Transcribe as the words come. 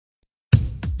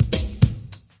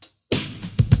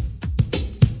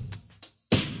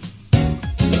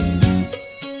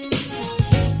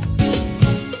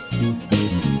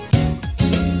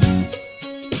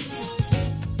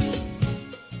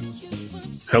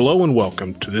Hello and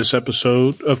welcome to this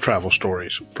episode of Travel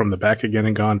Stories from the Back Again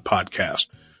and Gone podcast,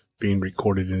 being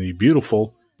recorded in the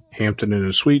beautiful Hampton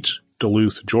Inn & Suites,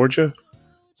 Duluth, Georgia.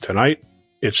 Tonight,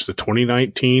 it's the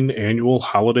 2019 Annual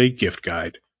Holiday Gift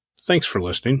Guide. Thanks for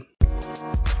listening.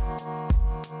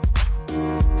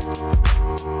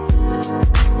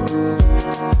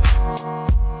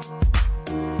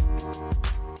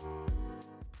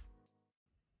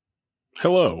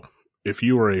 Hello. If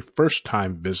you are a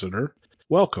first-time visitor,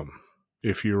 welcome.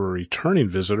 If you're a returning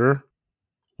visitor,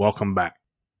 welcome back.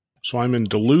 So I'm in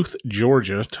Duluth,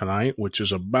 Georgia tonight, which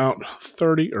is about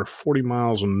 30 or 40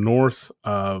 miles north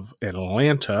of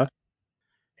Atlanta.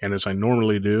 And as I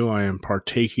normally do, I am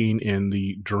partaking in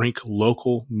the Drink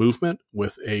Local movement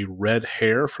with a Red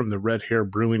Hare from the Red Hare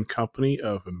Brewing Company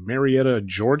of Marietta,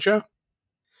 Georgia.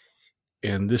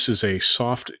 And this is a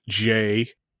Soft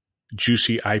J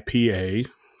Juicy IPA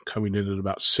coming in at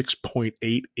about 6.8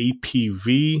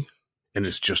 APV. And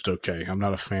it's just okay. I'm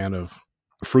not a fan of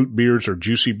fruit beers or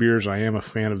juicy beers. I am a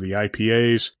fan of the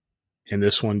IPAs, and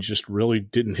this one just really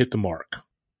didn't hit the mark.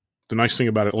 The nice thing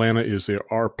about Atlanta is there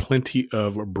are plenty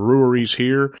of breweries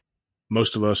here.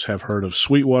 Most of us have heard of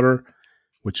Sweetwater,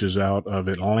 which is out of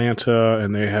Atlanta,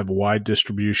 and they have wide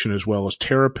distribution, as well as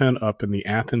Terrapin up in the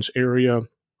Athens area.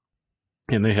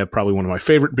 And they have probably one of my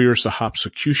favorite beers, the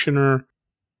Hopsecutioner,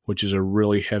 which is a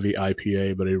really heavy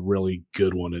IPA, but a really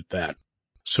good one at that.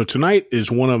 So tonight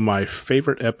is one of my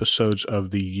favorite episodes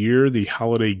of the year, the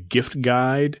Holiday Gift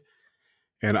Guide,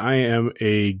 and I am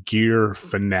a gear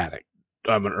fanatic.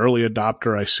 I'm an early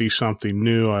adopter. I see something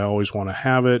new, I always want to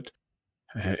have it,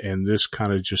 and this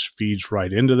kind of just feeds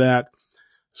right into that.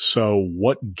 So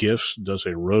what gifts does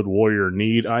a road warrior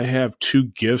need? I have two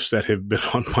gifts that have been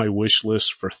on my wish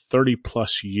list for 30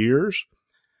 plus years.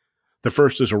 The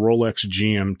first is a Rolex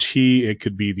GMT. It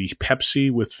could be the Pepsi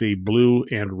with the blue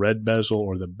and red bezel,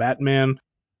 or the Batman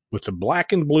with the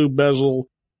black and blue bezel.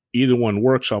 Either one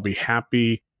works. I'll be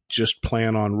happy. Just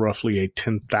plan on roughly a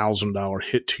 $10,000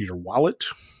 hit to your wallet.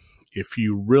 If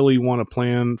you really want to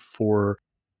plan for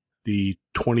the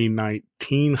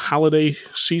 2019 holiday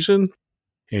season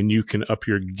and you can up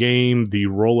your game, the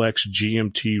Rolex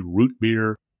GMT root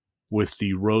beer with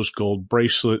the rose gold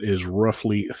bracelet is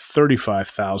roughly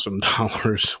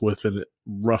 $35,000 with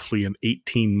roughly an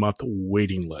 18-month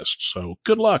waiting list. So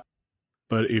good luck.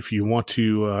 But if you want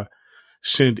to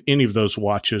send any of those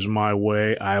watches my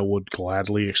way, I would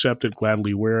gladly accept it,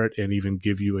 gladly wear it, and even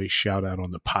give you a shout out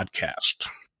on the podcast.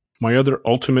 My other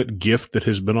ultimate gift that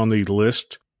has been on the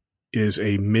list is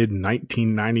a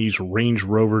mid-1990s Range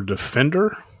Rover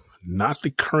Defender, not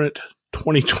the current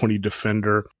 2020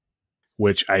 Defender,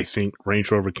 which I think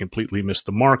Range Rover completely missed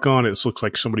the mark on. It looks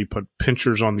like somebody put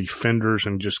pinchers on the fenders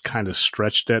and just kind of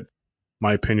stretched it.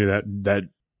 My opinion, that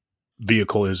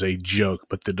vehicle is a joke.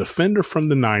 But the Defender from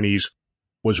the 90s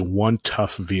was one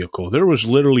tough vehicle. There was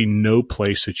literally no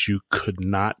place that you could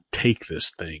not take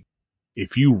this thing.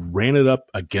 If you ran it up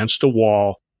against a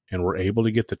wall and were able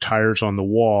to get the tires on the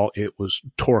wall, it was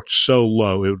torqued so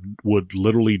low it would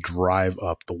literally drive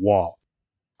up the wall.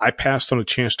 I passed on a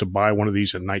chance to buy one of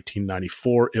these in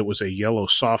 1994. It was a yellow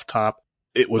soft top.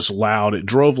 It was loud. It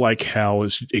drove like hell.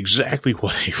 It's exactly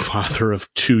what a father of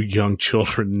two young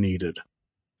children needed.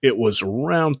 It was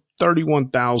around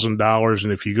 $31,000.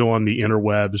 And if you go on the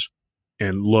interwebs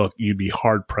and look, you'd be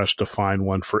hard pressed to find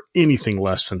one for anything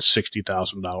less than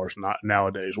 $60,000 not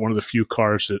nowadays. One of the few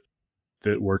cars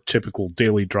that were typical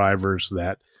daily drivers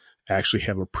that actually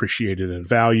have appreciated in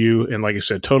value. And like I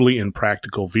said, totally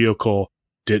impractical vehicle.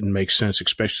 Didn't make sense,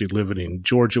 especially living in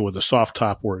Georgia with a soft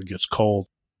top where it gets cold,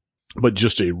 but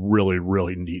just a really,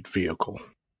 really neat vehicle.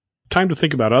 Time to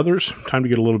think about others. Time to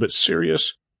get a little bit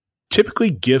serious. Typically,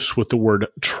 gifts with the word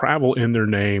travel in their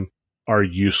name are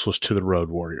useless to the road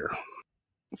warrior.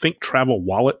 Think travel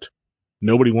wallet.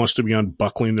 Nobody wants to be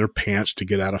unbuckling their pants to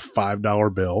get out a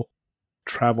 $5 bill.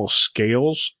 Travel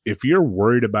scales. If you're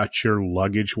worried about your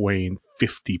luggage weighing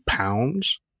 50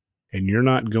 pounds, and you're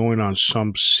not going on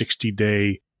some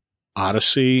 60-day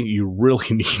odyssey, you really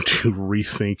need to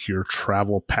rethink your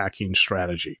travel packing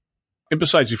strategy. And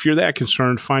besides, if you're that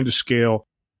concerned, find a scale,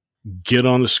 get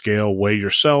on the scale, weigh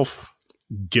yourself,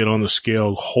 get on the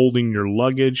scale holding your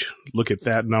luggage, look at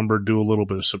that number, do a little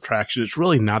bit of subtraction. It's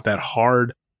really not that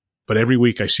hard, but every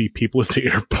week I see people at the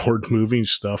airport moving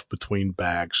stuff between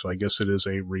bags. So I guess it is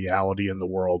a reality in the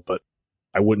world, but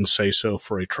I wouldn't say so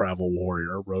for a travel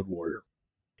warrior, a road warrior.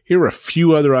 Here are a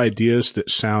few other ideas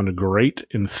that sound great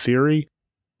in theory,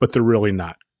 but they're really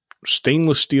not.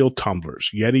 Stainless steel tumblers,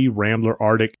 Yeti, Rambler,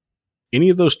 Arctic, any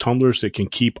of those tumblers that can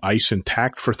keep ice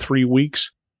intact for 3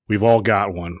 weeks, we've all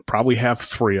got one. Probably have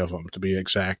 3 of them to be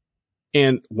exact.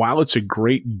 And while it's a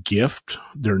great gift,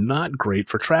 they're not great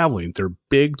for traveling. They're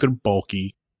big, they're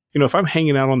bulky. If I'm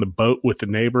hanging out on the boat with the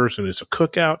neighbors and it's a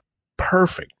cookout,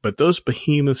 perfect. But those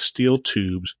behemoth steel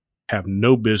tubes have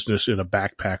no business in a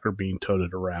backpacker being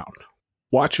toted around.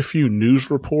 Watch a few news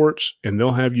reports and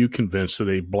they'll have you convinced that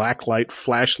a blacklight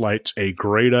flashlight's a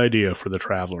great idea for the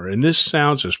traveler. And this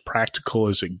sounds as practical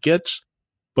as it gets,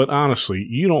 but honestly,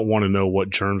 you don't want to know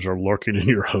what germs are lurking in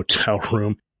your hotel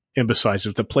room. And besides,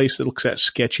 if the place that looks that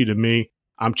sketchy to me,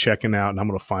 I'm checking out and I'm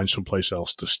going to find someplace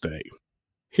else to stay.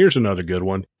 Here's another good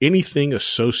one. Anything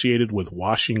associated with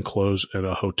washing clothes in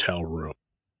a hotel room.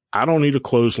 I don't need a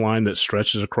clothesline that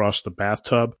stretches across the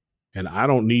bathtub, and I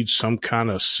don't need some kind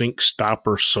of sink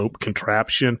stopper soap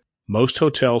contraption. Most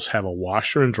hotels have a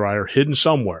washer and dryer hidden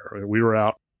somewhere. We were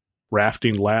out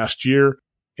rafting last year,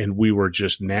 and we were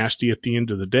just nasty at the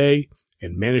end of the day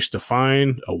and managed to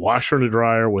find a washer and a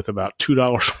dryer with about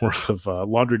 $2 worth of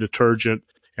laundry detergent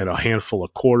and a handful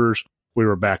of quarters. We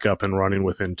were back up and running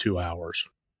within 2 hours.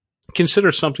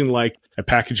 Consider something like a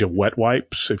package of wet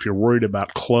wipes. If you're worried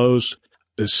about clothes,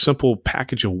 a simple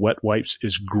package of wet wipes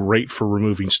is great for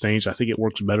removing stains. I think it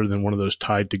works better than one of those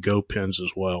Tide-to-Go pens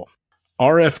as well.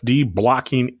 RFD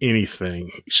blocking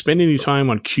anything. Spend any time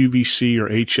on QVC or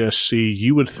HSC,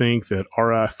 you would think that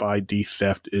RFID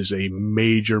theft is a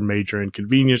major, major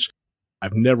inconvenience.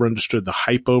 I've never understood the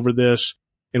hype over this.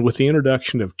 And with the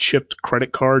introduction of chipped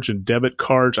credit cards and debit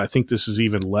cards, I think this is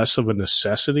even less of a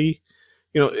necessity.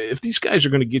 If these guys are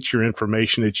going to get your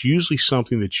information, it's usually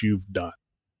something that you've done.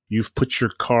 You've put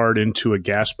your card into a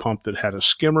gas pump that had a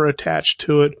skimmer attached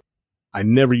to it. I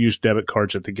never use debit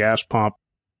cards at the gas pump.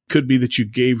 Could be that you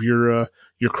gave your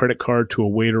credit card to a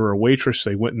waiter or a waitress.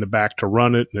 They went in the back to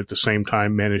run it and at the same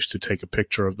time managed to take a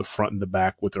picture of the front and the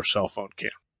back with their cell phone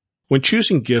camera. When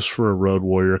choosing gifts for a road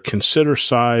warrior, consider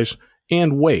size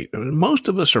and weight. Most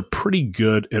of us are pretty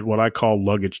good at what I call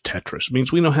luggage Tetris. It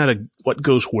means we know what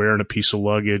goes where in a piece of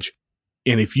luggage.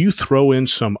 And if you throw in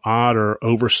some odd or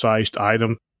oversized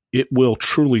item, it will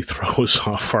truly throw us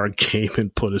off our game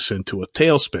and put us into a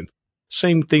tailspin.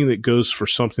 Same thing that goes for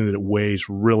something that weighs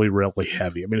really, really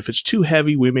heavy. If it's too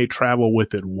heavy, we may travel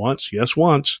with it once. Yes,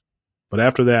 once. But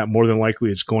after that, more than likely,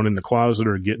 it's going in the closet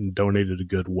or getting donated to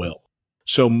Goodwill.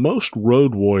 So most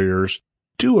road warriors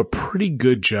do a pretty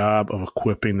good job of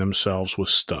equipping themselves with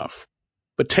stuff.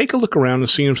 But take a look around and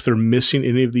see if they're missing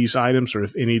any of these items or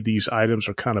if any of these items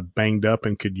are kind of banged up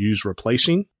and could use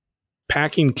replacing.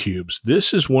 Packing cubes.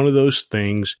 This is one of those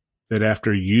things that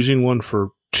after using one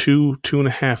for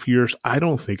 2.5 years, I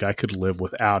don't think I could live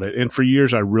without it. And for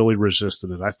years, I really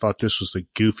resisted it. I thought this was the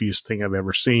goofiest thing I've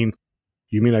ever seen.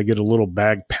 You mean I get a little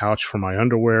bag pouch for my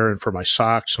underwear and for my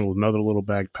socks and another little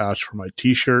bag pouch for my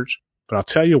t-shirts? But I'll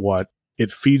tell you what,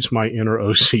 it feeds my inner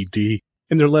OCD,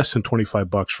 and they're less than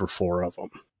 $25 for 4 of them.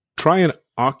 Try an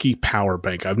Aukey power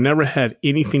bank. I've never had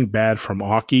anything bad from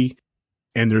Aukey,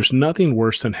 and there's nothing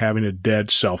worse than having a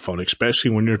dead cell phone,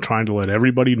 especially when you're trying to let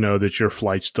everybody know that your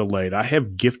flight's delayed. I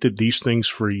have gifted these things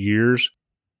for years.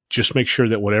 Just make sure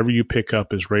that whatever you pick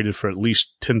up is rated for at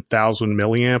least 10,000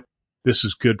 milliamp. This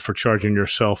is good for charging your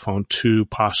cell phone 2,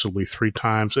 possibly 3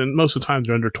 times, and most of the time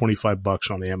they're under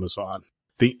 $25 on Amazon.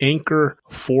 The Anker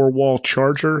 4-wall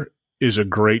charger is a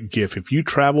great gift. If you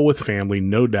travel with family,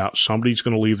 no doubt somebody's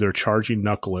going to leave their charging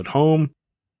knuckle at home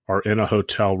or in a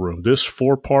hotel room. This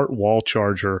 4-part wall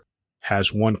charger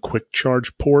has one quick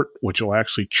charge port, which will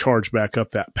actually charge back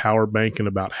up that power bank in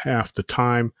about half the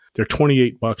time. They're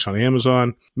 $28 on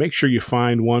Amazon. Make sure you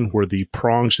find one where the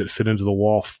prongs that fit into the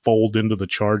wall fold into the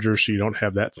charger so you don't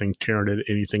have that thing tearing at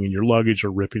anything in your luggage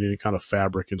or ripping any kind of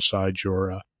fabric inside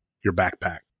your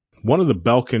backpack. One of the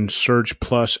Belkin Surge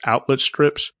Plus outlet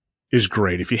strips is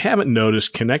great. If you haven't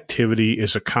noticed, connectivity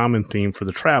is a common theme for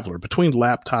the traveler. Between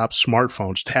laptops,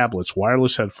 smartphones, tablets,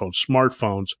 wireless headphones,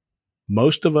 smartphones,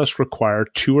 most of us require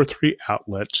 2 or 3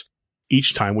 outlets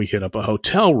each time we hit up a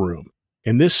hotel room.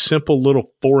 And this simple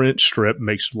little 4-inch strip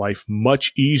makes life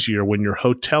much easier when your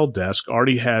hotel desk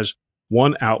already has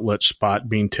one outlet spot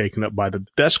being taken up by the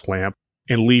desk lamp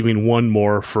and leaving one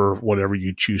more for whatever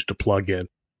you choose to plug in.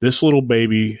 This little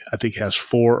baby, I think, has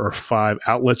 4 or 5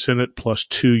 outlets in it, plus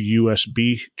 2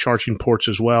 USB charging ports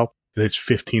as well, and it's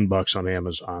 $15 on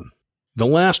Amazon. The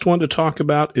last one to talk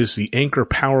about is the Anker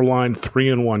Powerline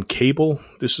 3-in-1 cable.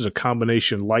 This is a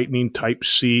combination Lightning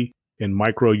Type-C and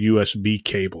micro USB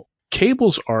cable.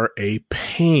 Cables are a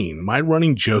pain. My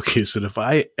running joke is that if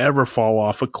I ever fall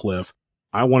off a cliff,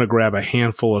 I want to grab a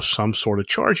handful of some sort of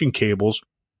charging cables,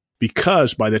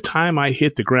 because by the time I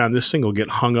hit the ground, this thing will get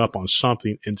hung up on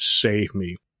something and save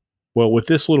me. Well, with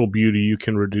this little beauty, you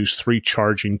can reduce 3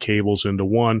 charging cables into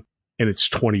one and it's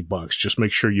 $20. Just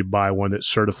make sure you buy one that's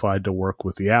certified to work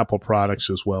with the Apple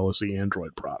products as well as the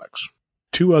Android products.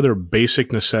 Two other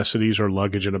basic necessities are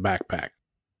luggage and a backpack.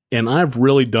 And I've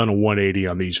really done a 180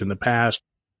 on these in the past.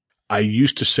 I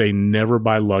used to say never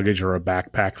buy luggage or a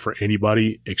backpack for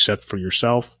anybody except for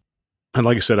yourself. And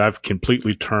like I said, I've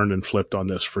completely turned and flipped on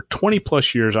this. For 20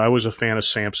 plus years, I was a fan of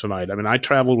Samsonite. I mean, I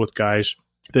traveled with guys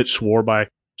that swore by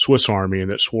Swiss Army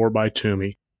and that swore by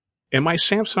Tumi. And my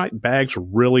Samsonite bags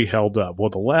really held up. Well,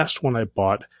 the last one I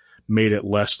bought made it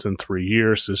less than 3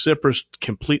 years. The zippers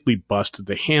completely busted.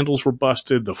 The handles were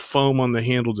busted. The foam on the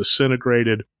handle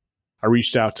disintegrated. I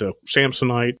reached out to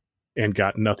Samsonite and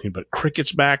got nothing but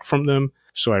crickets back from them.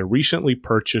 So I recently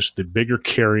purchased the bigger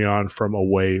carry-on from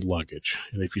Away Luggage.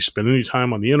 And if you spend any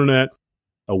time on the internet,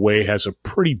 Away has a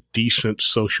pretty decent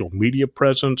social media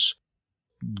presence.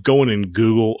 Go in and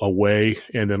Google Away,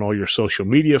 and then all your social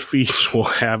media feeds will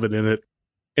have it in it.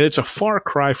 And it's a far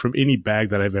cry from any bag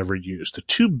that I've ever used. The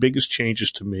two biggest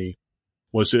changes to me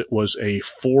was it was a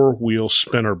 4-wheel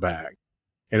spinner bag,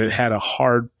 and it had a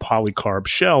hard polycarb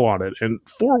shell on it. And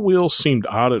 4 wheels seemed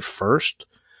odd at first,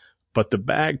 but the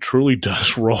bag truly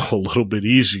does roll a little bit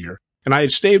easier. And I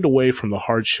had stayed away from the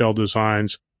hard shell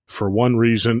designs for one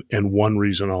reason and one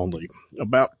reason only.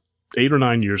 About 8 or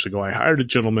 9 years ago, I hired a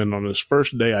gentleman on his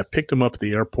first day. I picked him up at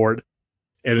the airport,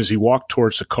 and as he walked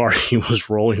towards the car, he was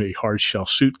rolling a hard shell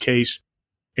suitcase,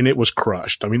 and it was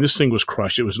crushed. I mean, this thing was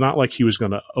crushed. It was not like he was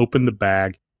going to open the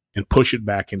bag and push it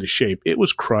back into shape. It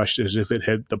was crushed as if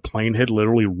the plane had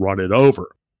literally run it over.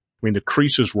 I mean, the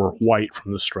creases were white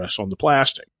from the stress on the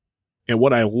plastic. And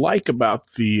what I like about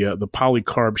the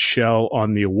polycarb shell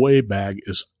on the Away bag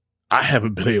is I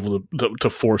haven't been able to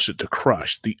force it to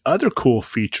crush. The other cool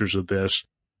features of this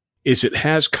is it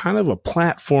has kind of a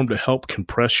platform to help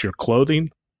compress your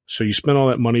clothing. So you spend all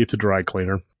that money at the dry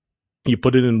cleaner. You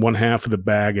put it in one half of the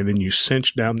bag, and then you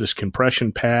cinch down this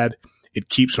compression pad. It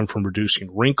keeps them from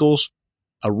reducing wrinkles.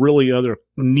 A really other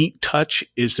neat touch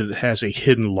is that it has a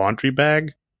hidden laundry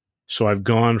bag. So I've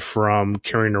gone from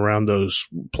carrying around those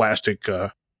plastic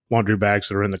laundry bags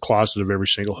that are in the closet of every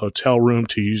single hotel room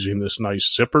to using this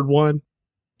nice zippered one.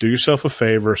 Do yourself a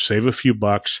favor, save a few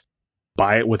bucks,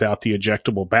 buy it without the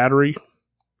ejectable battery.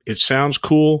 It sounds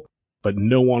cool, but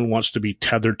no one wants to be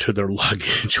tethered to their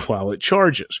luggage while it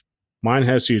charges. Mine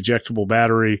has the ejectable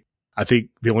battery. I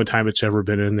think the only time it's ever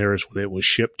been in there is when it was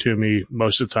shipped to me.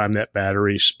 Most of the time that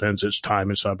battery spends its time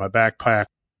inside my backpack.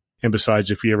 And besides,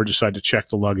 if you ever decide to check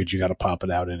the luggage, you got to pop it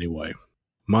out anyway.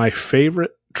 My favorite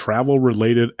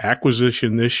travel-related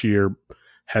acquisition this year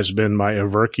has been my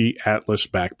Averki Atlas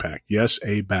backpack. Yes,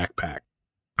 a backpack.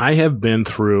 I have been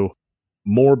through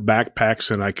more backpacks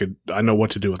than I know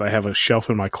what to do with. I have a shelf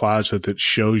in my closet that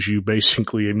shows you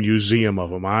basically a museum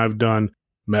of them. I've done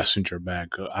messenger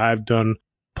bags. I've done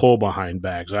pull-behind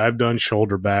bags. I've done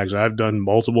shoulder bags. I've done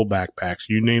multiple backpacks.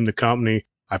 You name the company,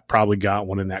 I've probably got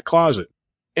one in that closet.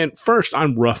 And first,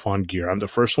 I'm rough on gear. I'm the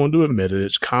first one to admit it.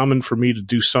 It's common for me to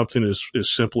do something as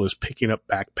simple as picking up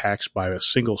backpacks by a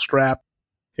single strap.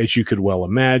 As you could well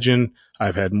imagine,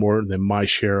 I've had more than my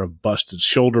share of busted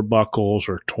shoulder buckles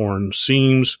or torn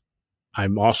seams.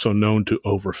 I'm also known to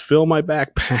overfill my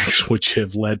backpacks, which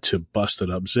have led to busted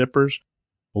up zippers.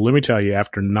 Well, let me tell you,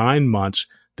 after 9 months,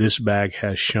 this bag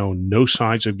has shown no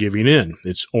signs of giving in.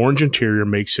 Its orange interior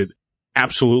makes it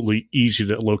absolutely easy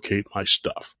to locate my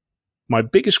stuff. My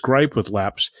biggest gripe with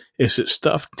Laps is that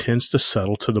stuff tends to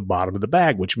settle to the bottom of the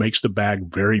bag, which makes the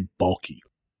bag very bulky.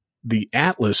 The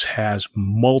Atlas has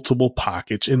multiple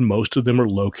pockets, and most of them are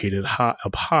located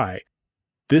up high.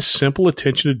 This simple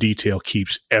attention to detail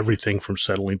keeps everything from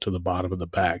settling to the bottom of the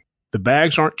bag. The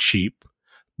bags aren't cheap,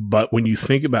 but when you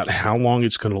think about how long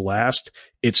it's going to last,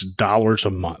 it's dollars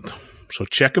a month. So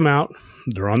check them out.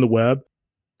 They're on the web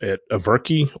at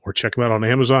Averki, or check them out on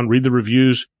Amazon. Read the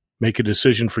reviews. Make a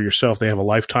decision for yourself. They have a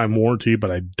lifetime warranty, but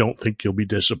I don't think you'll be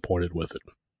disappointed with it.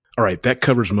 All right, that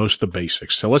covers most of the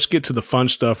basics. So let's get to the fun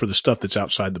stuff, or the stuff that's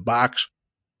outside the box.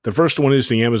 The first one is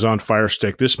the Amazon Fire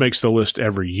Stick. This makes the list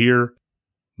every year.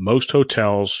 Most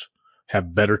hotels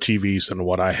have better TVs than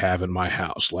what I have in my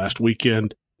house. Last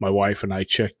weekend, my wife and I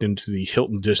checked into the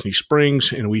Hilton Disney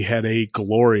Springs, and we had a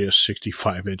glorious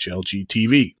 65-inch LG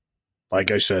TV.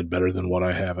 Like I said, better than what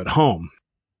I have at home.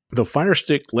 The Fire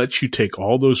Stick lets you take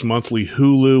all those monthly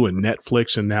Hulu and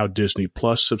Netflix and now Disney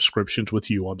Plus subscriptions with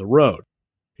you on the road.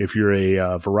 If you're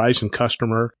a Verizon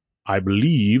customer, I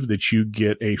believe that you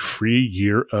get a free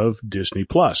year of Disney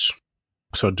Plus.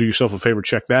 So do yourself a favor,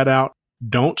 check that out.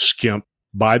 Don't skimp.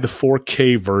 Buy the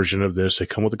 4K version of this. They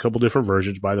come with a couple different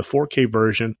versions. Buy the 4K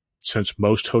version, since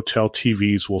most hotel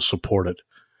TVs will support it.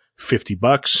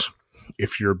 $50.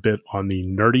 If you're a bit on the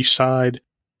nerdy side,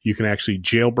 you can actually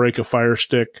jailbreak a Fire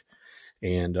Stick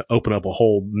and open up a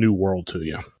whole new world to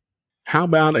you. How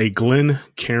about a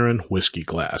Glencairn whiskey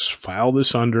glass? File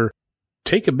this under.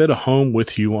 Take a bit of home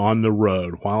with you on the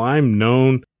road. While I'm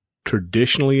known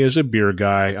traditionally as a beer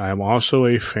guy, I'm also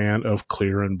a fan of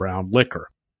clear and brown liquor.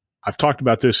 I've talked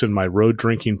about this in my road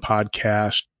drinking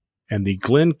podcast, and the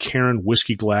Glencairn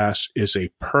whiskey glass is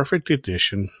a perfect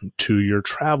addition to your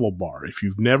travel bar. If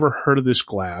you've never heard of this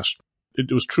glass,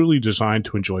 it was truly designed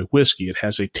to enjoy whiskey. It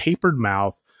has a tapered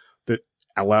mouth that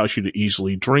allows you to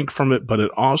easily drink from it, but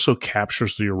it also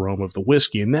captures the aroma of the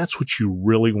whiskey, and that's what you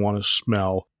really want to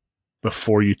smell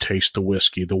before you taste the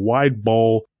whiskey. The wide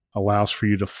bowl allows for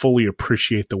you to fully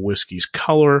appreciate the whiskey's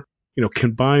color.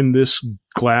 Combine this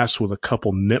glass with a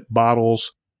couple nip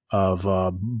bottles of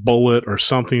Bullet or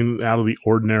something out of the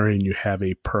ordinary, and you have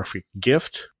a perfect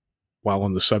gift. While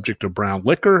on the subject of brown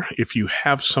liquor, if you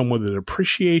have someone that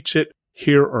appreciates it,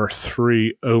 here are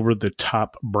 3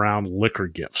 over-the-top brown liquor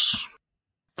gifts.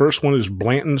 First one is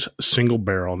Blanton's Single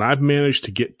Barrel, and I've managed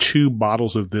to get 2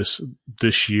 bottles of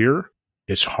this year.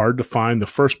 It's hard to find. The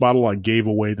first bottle I gave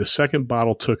away. The second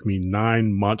bottle took me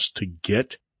 9 months to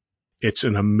get. It's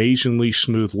an amazingly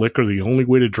smooth liquor. The only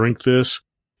way to drink this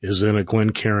is in a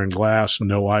Glencairn glass,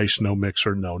 no ice, no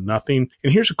mixer, no nothing.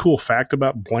 And here's a cool fact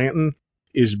about Blanton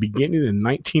is beginning in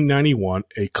 1991,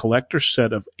 a collector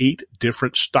set of 8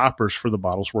 different stoppers for the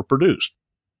bottles were produced.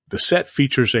 The set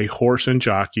features a horse and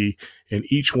jockey, and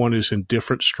each one is in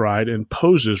different stride and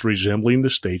poses resembling the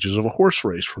stages of a horse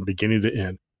race from beginning to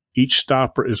end. Each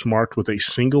stopper is marked with a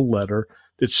single letter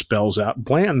that spells out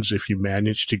Blanton's if you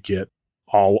manage to get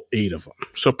all 8 of them.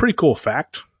 So pretty cool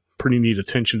fact, pretty neat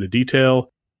attention to detail.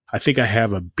 I think I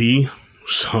have a B,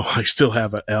 so I still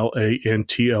have a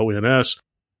Lantons.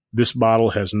 This bottle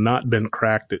has not been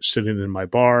cracked. It's sitting in my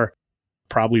bar,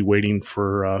 probably waiting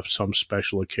for some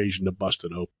special occasion to bust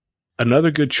it open.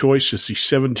 Another good choice is the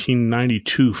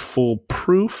 1792 Full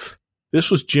Proof. This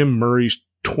was Jim Murray's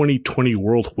 2020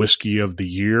 World Whiskey of the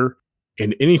Year.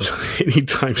 And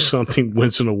anytime something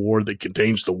wins an award that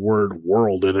contains the word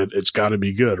world in it, it's got to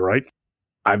be good, right?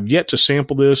 I've yet to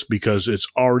sample this because it's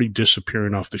already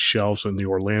disappearing off the shelves in the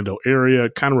Orlando area.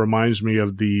 It kind of reminds me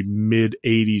of the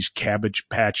mid-'80s Cabbage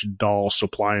Patch Doll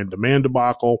supply and demand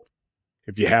debacle.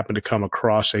 If you happen to come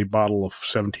across a bottle of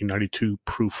 1792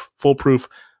 Full Proof,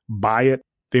 buy it.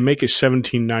 They make a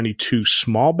 1792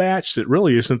 small batch that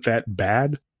really isn't that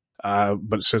bad.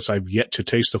 But since I've yet to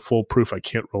taste the Full Proof, I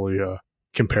can't really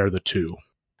compare the two.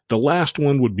 The last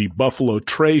one would be Buffalo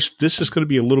Trace. This is going to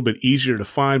be a little bit easier to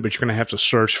find, but you're going to have to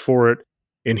search for it.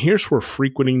 And here's where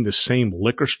frequenting the same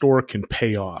liquor store can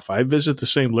pay off. I visit the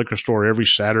same liquor store every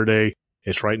Saturday.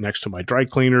 It's right next to my dry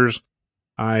cleaners.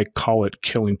 I call it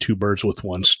killing 2 birds with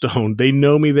 1 stone. They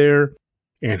know me there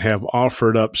and have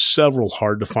offered up several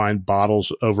hard-to-find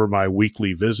bottles over my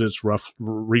weekly visits.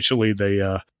 Recently, they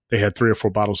had 3 or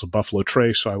 4 bottles of Buffalo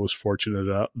Trace, so I was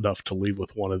fortunate enough to leave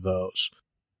with one of those.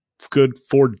 Good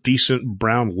 4 decent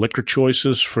brown liquor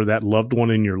choices for that loved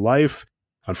one in your life.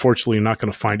 Unfortunately, you're not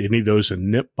going to find any of those in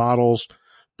nip bottles,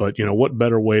 but what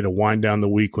better way to wind down the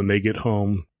week when they get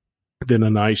home than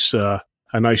a nice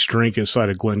drink inside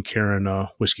a Glencairn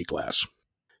whiskey glass.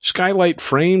 Skylight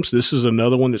Frames, this is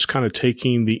another one that's kind of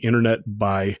taking the internet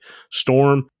by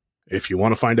storm. If you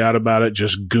want to find out about it,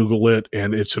 just Google it,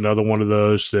 and it's another one of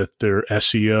those that their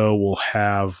SEO will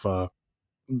have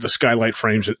the Skylight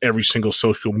Frames in every single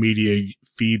social media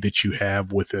feed that you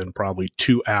have within probably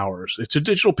 2 hours. It's a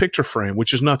digital picture frame,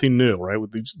 which is nothing new, right?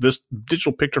 This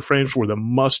digital picture frames were the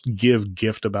must-give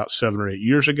gift about 7 or 8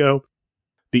 years ago.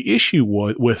 The issue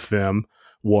with them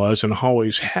was, and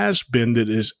always has been, that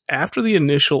is after the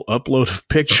initial upload of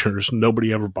pictures,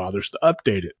 nobody ever bothers to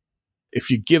update it. If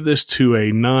you give this to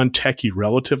a non-techie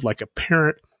relative like a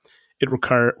parent, it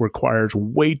requires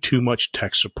way too much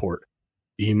tech support.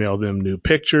 Email them new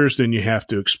pictures, then you have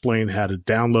to explain how to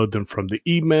download them from the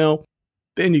email.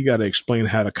 Then you got to explain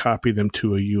how to copy them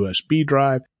to a USB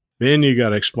drive. Then you got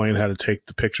to explain how to take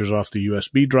the pictures off the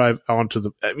USB drive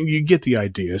onto you get the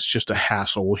idea. It's just a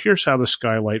hassle. Well, here's how the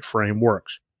Skylight Frame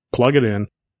works. Plug it in,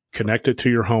 connect it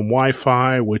to your home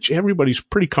Wi-Fi, which everybody's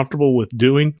pretty comfortable with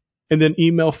doing, and then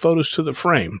email photos to the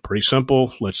frame. Pretty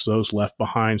simple. Lets those left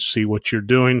behind see what you're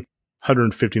doing.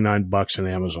 $159 on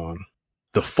Amazon.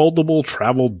 The foldable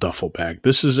travel duffel bag.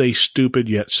 This is a stupid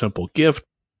yet simple gift.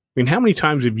 I mean, how many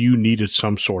times have you needed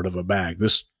some sort of a bag?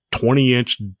 This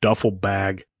 20-inch duffel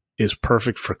bag is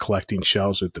perfect for collecting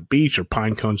shells at the beach or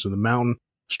pine cones in the mountain.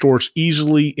 Stores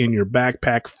easily in your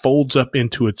backpack, folds up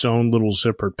into its own little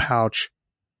zippered pouch.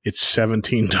 It's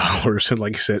 $17. And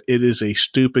like I said, it is a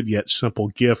stupid yet simple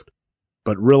gift.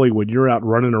 But really, when you're out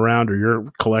running around or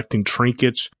you're collecting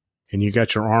trinkets and you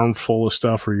got your arm full of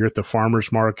stuff or you're at the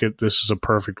farmer's market, this is a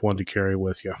perfect one to carry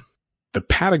with you. The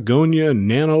Patagonia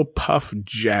Nano Puff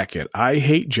Jacket. I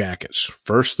hate jackets.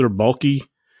 First, they're bulky,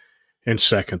 and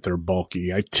second, they're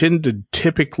bulky. I tend to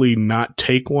typically not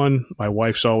take one. My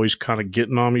wife's always kind of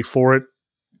getting on me for it.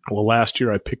 Well, last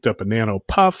year I picked up a Nano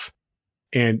Puff,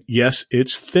 and yes,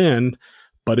 it's thin,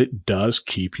 but it does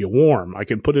keep you warm. I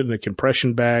can put it in a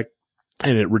compression bag,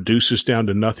 and it reduces down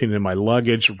to nothing in my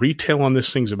luggage. Retail on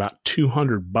this thing's about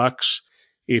 $200.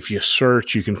 If you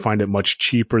search, you can find it much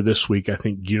cheaper this week. I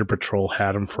think Gear Patrol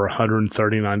had them for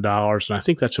 $139, and I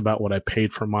think that's about what I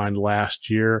paid for mine last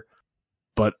year.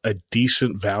 But a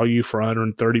decent value for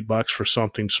 $130 for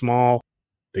something small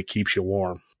that keeps you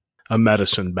warm. A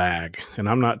medicine bag. And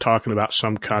I'm not talking about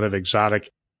some kind of exotic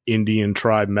Indian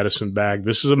tribe medicine bag.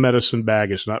 This is a medicine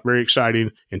bag. It's not very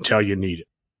exciting until you need it.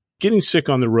 Getting sick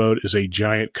on the road is a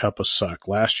giant cup of suck.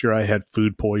 Last year I had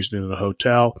food poisoning in a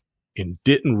hotel and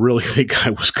didn't really think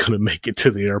I was going to make it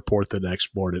to the airport the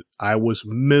next morning. I was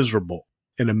miserable.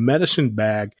 And a medicine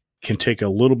bag can take a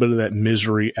little bit of that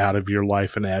misery out of your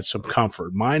life and add some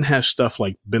comfort. Mine has stuff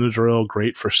like Benadryl,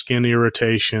 great for skin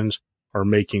irritations or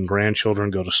making grandchildren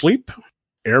go to sleep.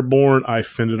 Airborne, I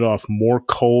fended off more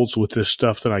colds with this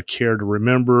stuff than I care to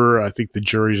remember. I think the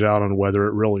jury's out on whether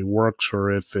it really works or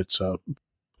if it's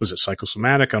was it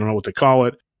psychosomatic? I don't know what they call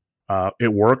it.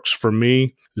 It works for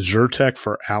me. Zyrtec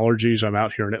for allergies. I'm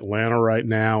out here in Atlanta right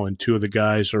now, and two of the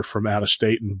guys are from out of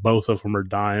state, and both of them are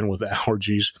dying with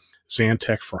allergies.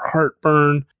 Zantac for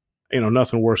heartburn.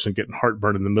 Nothing worse than getting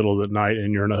heartburn in the middle of the night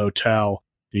and you're in a hotel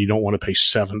and you don't want to pay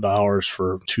 $7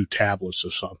 for 2 tablets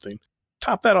of something.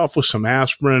 Top that off with some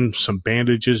aspirin, some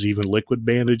bandages, even liquid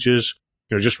bandages.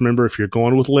 Just remember, if you're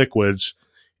going with liquids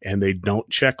and they don't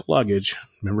check luggage,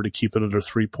 remember to keep it under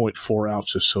 3.4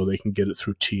 ounces so they can get it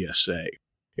through TSA.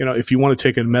 If you want to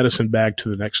take a medicine bag to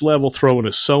the next level, throw in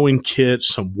a sewing kit,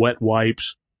 some wet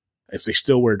wipes. If they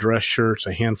still wear dress shirts,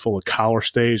 a handful of collar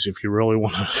stays. If you really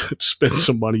want to spend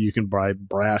some money, you can buy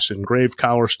brass engraved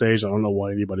collar stays. I don't know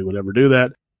why anybody would ever do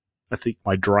that. I think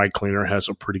my dry cleaner has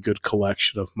a pretty good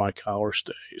collection of my collar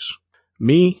stays.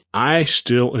 Me, I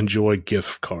still enjoy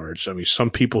gift cards. Some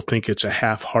people think it's a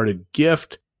half-hearted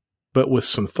gift, but with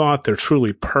some thought, they're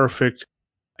truly perfect.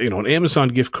 An Amazon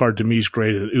gift card to me is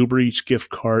great. An Uber Eats gift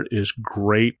card is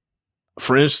great.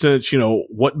 For instance,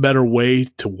 what better way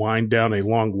to wind down a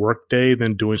long work day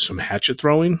than doing some hatchet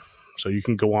throwing? So you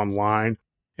can go online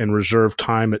and reserve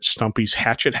time at Stumpy's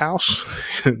Hatchet House.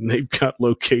 And they've got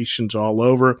locations all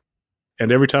over.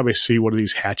 And every time I see one of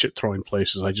these hatchet throwing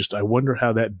places, I wonder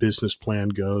how that business plan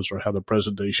goes or how the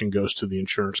presentation goes to the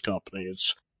insurance company.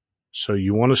 So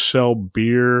you want to sell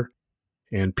beer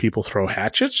and people throw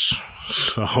hatchets?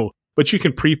 But you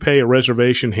can prepay a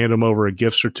reservation, hand them over a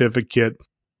gift certificate.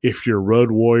 If your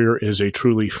road warrior is a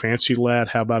truly fancy lad,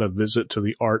 how about a visit to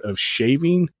the art of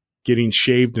shaving, getting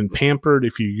shaved and pampered?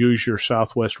 If you use your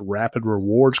Southwest Rapid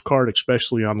Rewards card,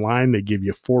 especially online, they give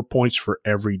you 4 points for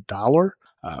every $1.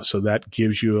 So that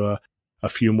gives you a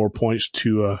few more points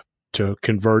to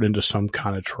convert into some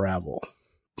kind of travel.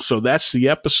 So that's the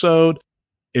episode.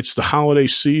 It's the holiday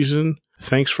season.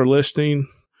 Thanks for listening.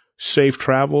 Safe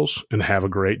travels and have a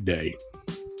great day.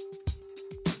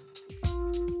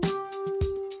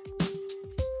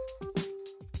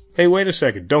 Hey, wait a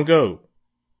second. Don't go.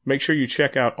 Make sure you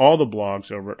check out all the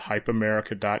blogs over at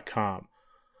hypeamerica.com.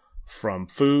 From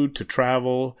food to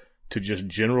travel to just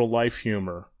general life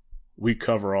humor, we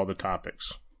cover all the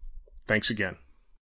topics. Thanks again.